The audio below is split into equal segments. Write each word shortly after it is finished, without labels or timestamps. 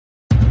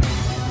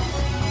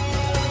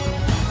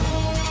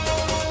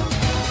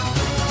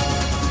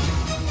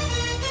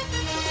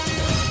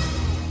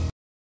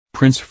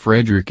Prince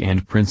Frederik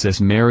and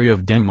Princess Mary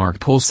of Denmark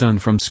pull son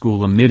from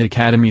school amid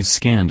Academy's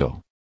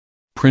scandal.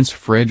 Prince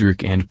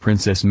Frederik and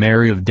Princess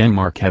Mary of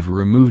Denmark have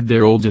removed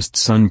their oldest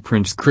son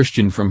Prince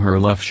Christian from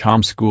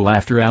Herlufsholm school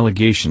after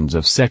allegations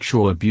of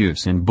sexual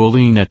abuse and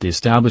bullying at the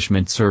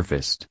establishment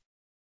surfaced.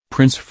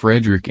 Prince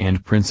Frederik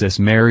and Princess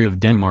Mary of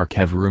Denmark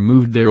have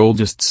removed their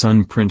oldest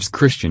son Prince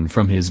Christian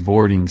from his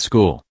boarding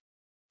school.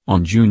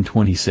 On June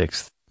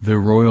 26, the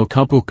royal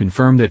couple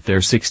confirmed that their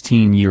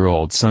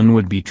 16-year-old son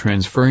would be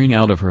transferring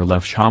out of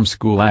Herlufsholm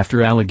school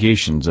after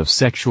allegations of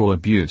sexual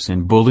abuse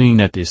and bullying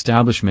at the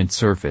establishment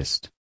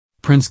surfaced.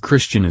 Prince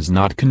Christian is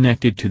not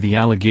connected to the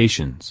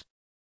allegations.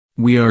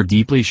 "We are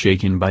deeply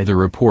shaken by the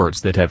reports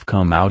that have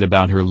come out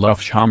about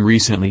Herlufsholm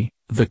recently,"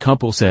 the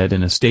couple said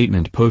in a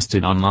statement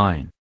posted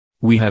online.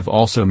 "We have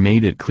also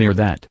made it clear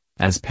that,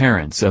 as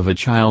parents of a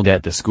child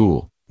at the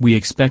school, we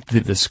expect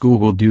that the school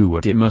will do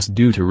what it must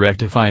do to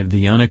rectify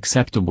the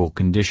unacceptable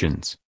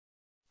conditions."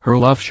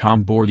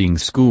 Herlufsholm boarding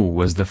school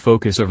was the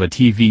focus of a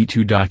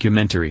TV2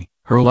 documentary,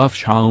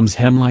 Herlufsholms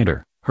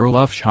Hemligheder,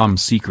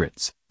 Herlufsholm's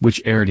Secrets,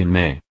 which aired in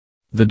May.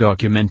 The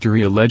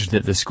documentary alleged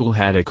that the school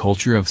had a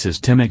culture of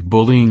systemic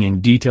bullying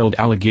and detailed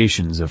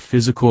allegations of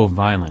physical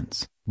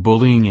violence,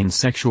 bullying and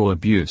sexual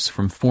abuse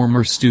from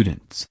former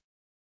students.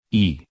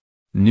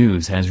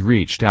 News has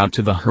reached out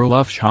to the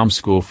Herlufsholm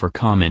school for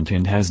comment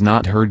and has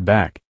not heard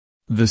back.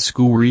 The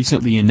school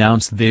recently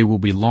announced they will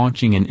be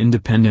launching an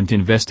independent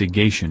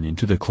investigation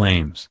into the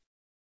claims.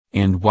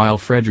 And while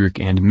Frederik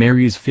and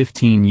Mary's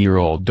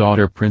 15-year-old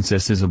daughter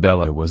Princess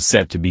Isabella was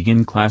set to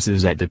begin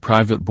classes at the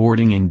private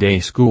boarding and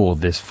day school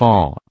this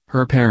fall,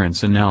 her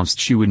parents announced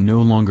she would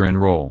no longer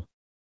enroll.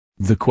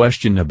 "The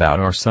question about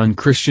our son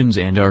Christian's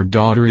and our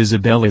daughter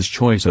Isabella's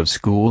choice of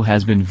school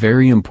has been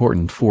very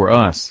important for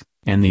us,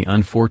 and the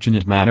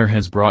unfortunate matter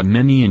has brought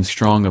many and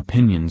strong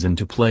opinions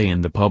into play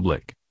in the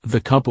public," the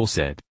couple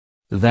said.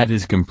 "That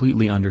is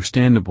completely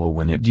understandable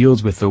when it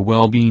deals with the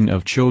well-being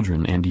of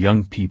children and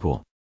young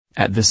people.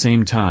 At the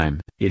same time,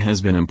 it has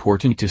been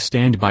important to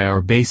stand by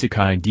our basic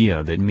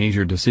idea that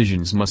major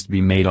decisions must be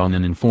made on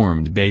an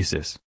informed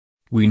basis.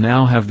 We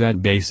now have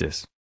that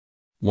basis."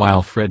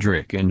 While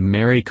Frederik and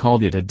Mary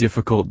called it a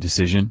difficult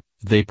decision,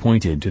 they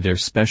pointed to their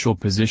special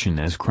position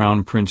as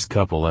Crown Prince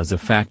couple as a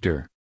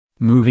factor.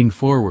 Moving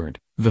forward,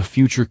 the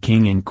future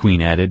king and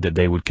queen added that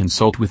they would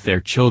consult with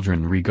their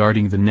children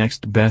regarding the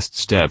next best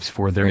steps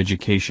for their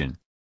education.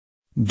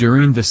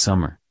 "During the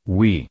summer,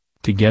 we,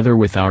 together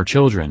with our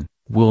children,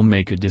 will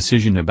make a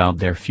decision about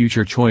their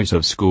future choice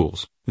of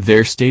schools,"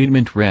 their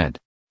statement read.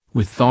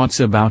 "With thoughts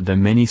about the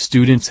many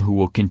students who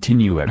will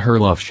continue at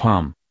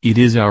Herlufsholm, it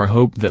is our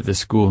hope that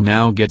the school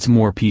now gets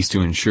more peace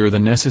to ensure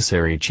the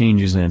necessary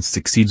changes and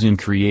succeeds in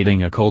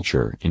creating a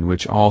culture in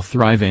which all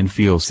thrive and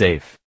feel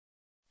safe."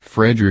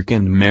 Frederik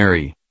and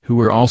Mary, who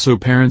were also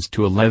parents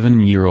to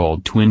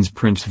 11-year-old twins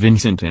Prince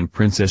Vincent and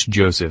Princess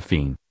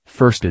Josephine,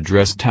 first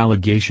addressed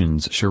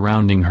allegations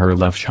surrounding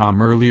Herlufsholm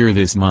earlier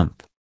this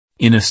month.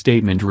 In a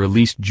statement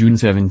released June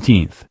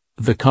 17,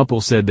 the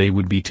couple said they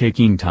would be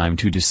taking time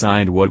to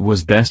decide what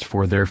was best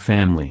for their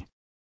family.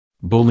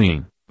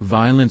 "Bullying,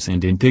 violence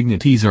and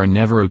indignities are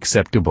never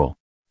acceptable.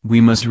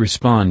 We must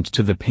respond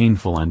to the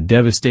painful and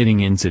devastating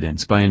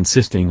incidents by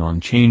insisting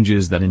on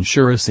changes that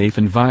ensure a safe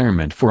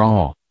environment for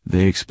all,"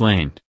 they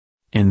explained.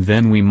 "And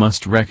then we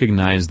must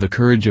recognize the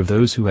courage of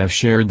those who have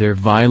shared their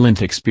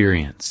violent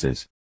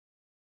experiences."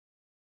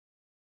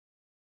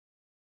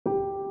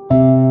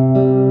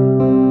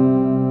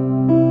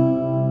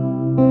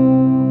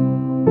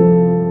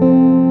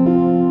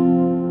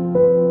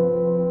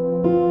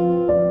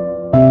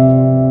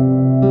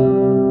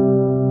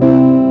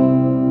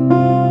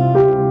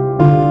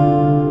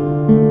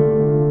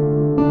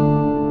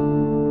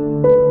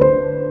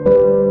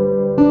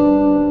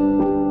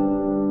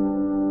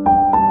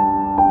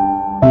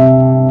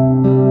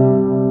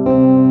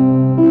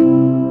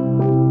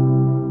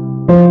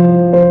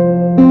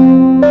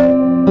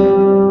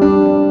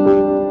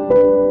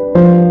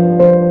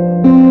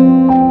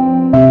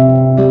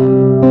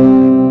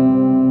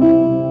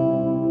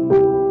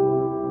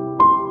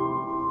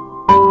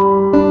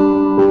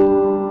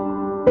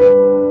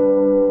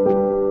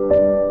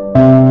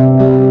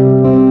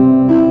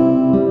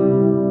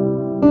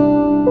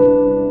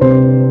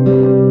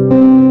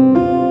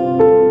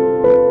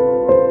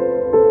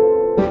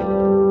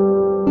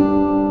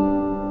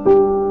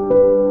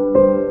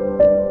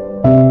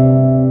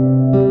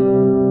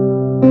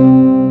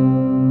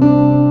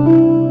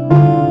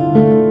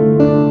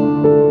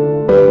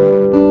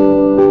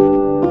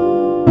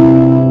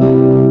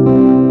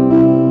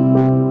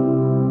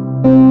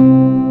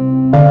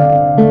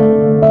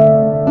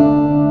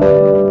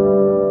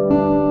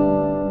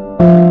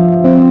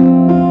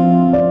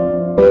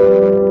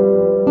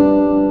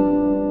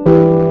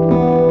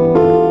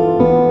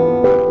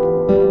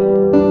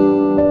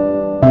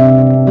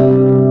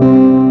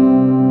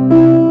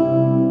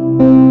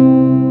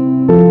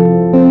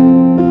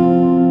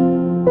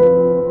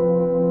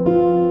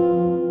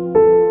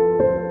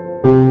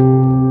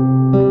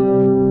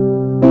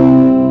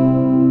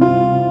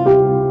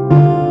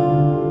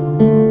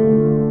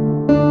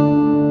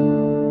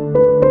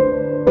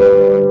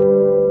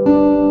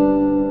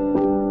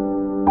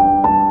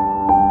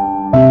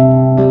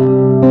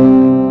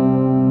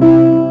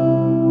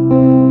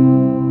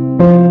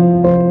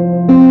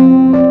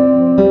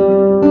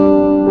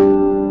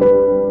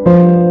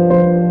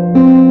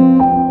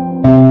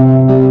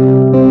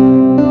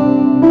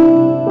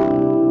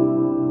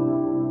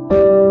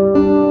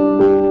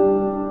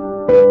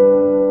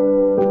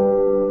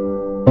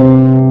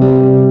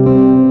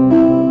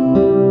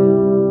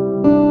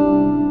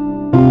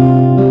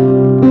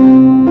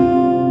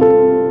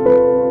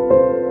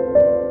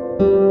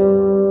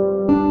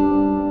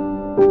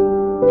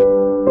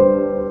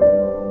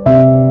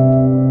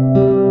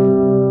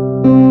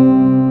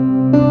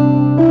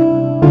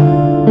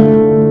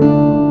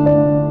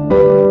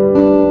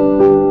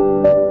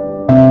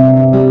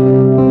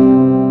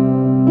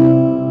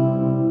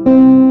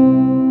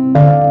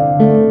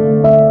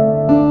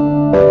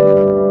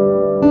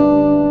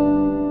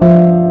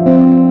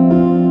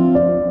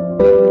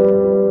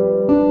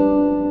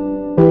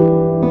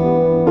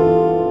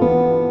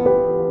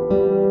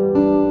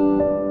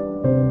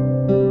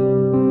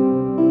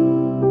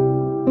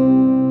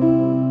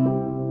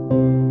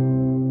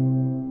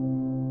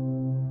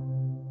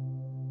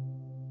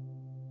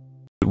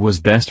 was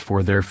best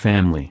for their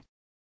family.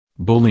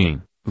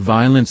 Bullying,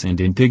 violence and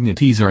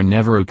indignities are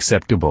never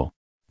acceptable.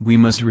 We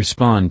must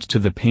respond to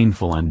the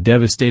painful and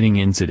devastating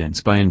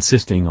incidents by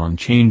insisting on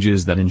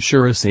changes that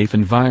ensure a safe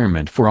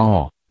environment for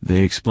all,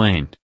 they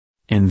explained.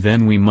 And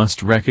then we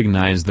must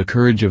recognize the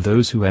courage of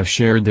those who have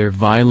shared their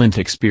violent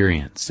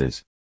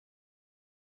experiences.